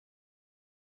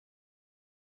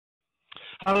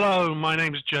Hello, my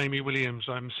name is Jamie Williams.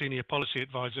 I'm Senior Policy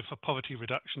Advisor for Poverty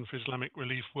Reduction for Islamic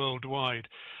Relief Worldwide.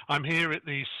 I'm here at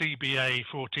the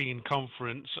CBA14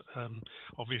 conference.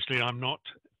 Obviously, I'm not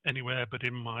anywhere but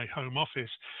in my home office,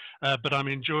 but I'm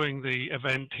enjoying the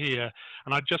event here.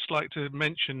 And I'd just like to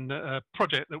mention a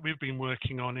project that we've been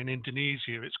working on in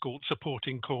Indonesia. It's called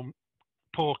Supporting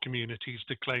Poor Communities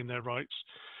to Claim Their Rights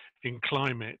in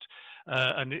Climate.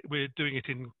 We're doing it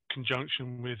in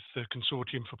conjunction with the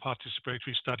Consortium for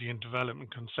Participatory Study and Development,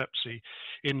 CONSEPSI,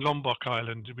 in Lombok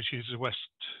Island, which is the West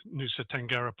Nusa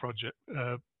Tenggara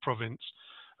province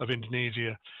of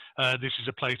Indonesia. This is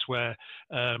a place where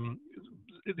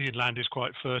the land is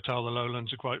quite fertile, the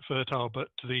lowlands are quite fertile, but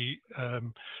the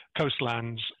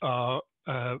coastlands are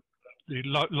the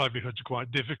livelihoods are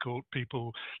quite difficult.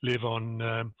 People live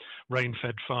on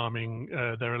rain-fed farming.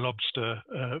 There are lobster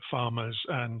farmers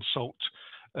and salt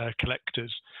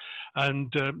collectors. And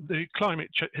the climate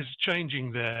is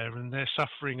changing there, and they're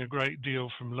suffering a great deal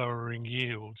from lowering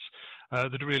yields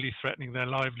that are really threatening their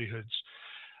livelihoods.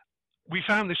 We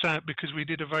found this out because we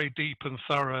did a very deep and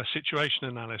thorough situation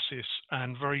analysis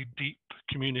and very deep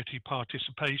community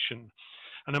participation.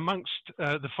 And amongst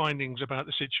the findings about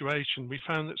the situation, we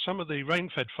found that some of the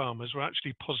rain-fed farmers were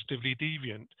actually positively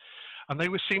deviant, and they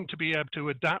seemed to be able to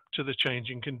adapt to the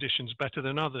changing conditions better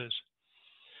than others.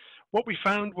 What we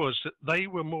found was that they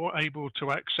were more able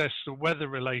to access the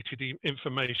weather-related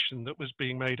information that was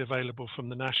being made available from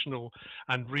the national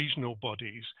and regional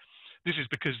bodies. This is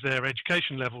because their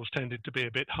education levels tended to be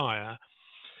a bit higher.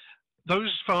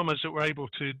 Those farmers that were able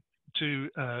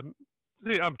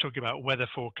I'm talking about weather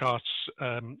forecasts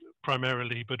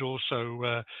primarily, but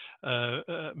also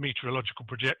meteorological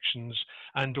projections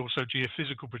and also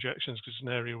geophysical projections, because it's an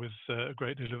area with a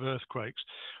great deal of earthquakes.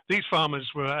 These farmers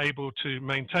were able to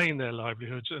maintain their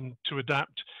livelihoods and to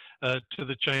adapt to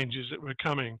the changes that were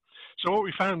coming. So what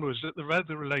we found was that the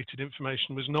weather-related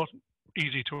information was not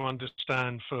easy to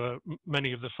understand for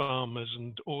many of the farmers,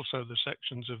 and also the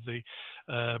sections of the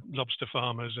lobster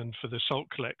farmers and for the salt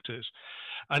collectors.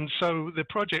 And so the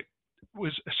project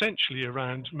was essentially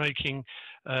around making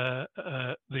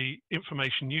the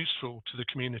information useful to the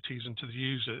communities and to the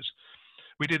users.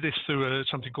 We did this through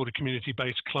something called a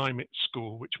community-based climate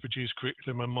school, which produced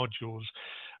curriculum and modules,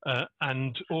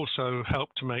 and also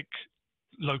helped to make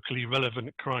locally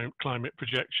relevant climate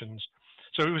projections.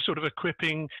 So it was sort of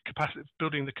equipping,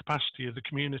 building the capacity of the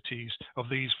communities of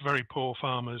these very poor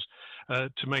farmers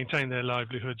to maintain their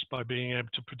livelihoods by being able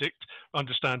to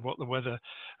understand what the weather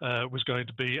was going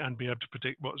to be and be able to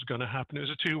predict what was going to happen. It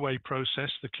was a two-way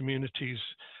process. The communities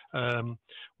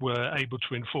were able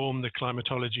to inform the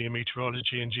climatology and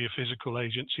meteorology and geophysical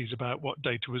agencies about what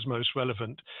data was most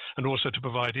relevant, and also to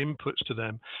provide inputs to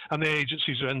them. And the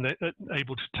agencies are then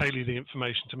able to tailor the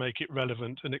information to make it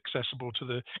relevant and accessible to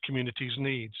the community's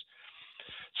needs.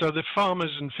 So the farmers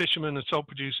and fishermen and salt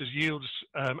producers' yields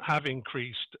have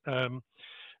increased.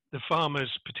 The farmers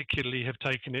particularly have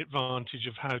taken advantage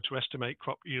of how to estimate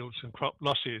crop yields and crop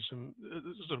losses and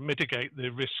sort of mitigate the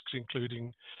risks,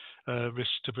 including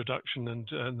risks to production and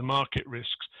the market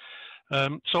risks.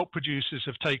 Salt producers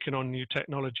have taken on new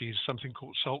technologies, something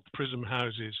called salt prism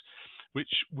houses,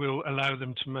 which will allow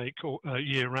them to make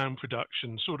year-round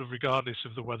production, sort of regardless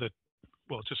of the weather,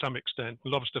 well, to some extent.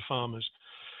 Lobster farmers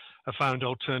have found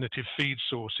alternative feed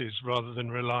sources rather than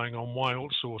relying on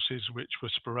wild sources, which were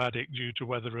sporadic due to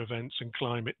weather events and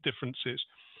climate differences.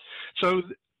 So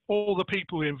all the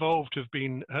people involved have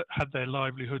had their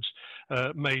livelihoods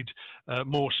made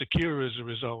more secure as a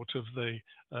result of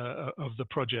the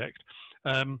project.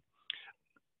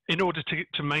 In order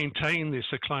to maintain this,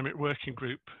 a climate working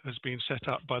group has been set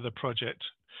up by the project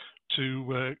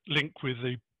to link with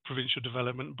the provincial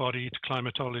development body, to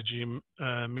climatology,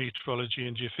 meteorology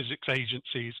and geophysics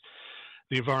agencies,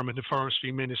 the Environment and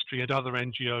Forestry Ministry and other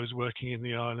NGOs working in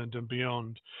the island and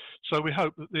beyond. So we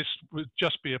hope that this would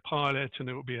just be a pilot and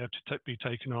it will be able to be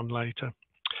taken on later.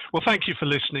 Well, thank you for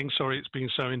listening. Sorry it's been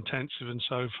so intensive and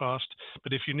so fast,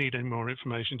 but if you need any more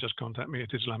information, just contact me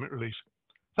at Islamic Relief.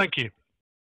 Thank you.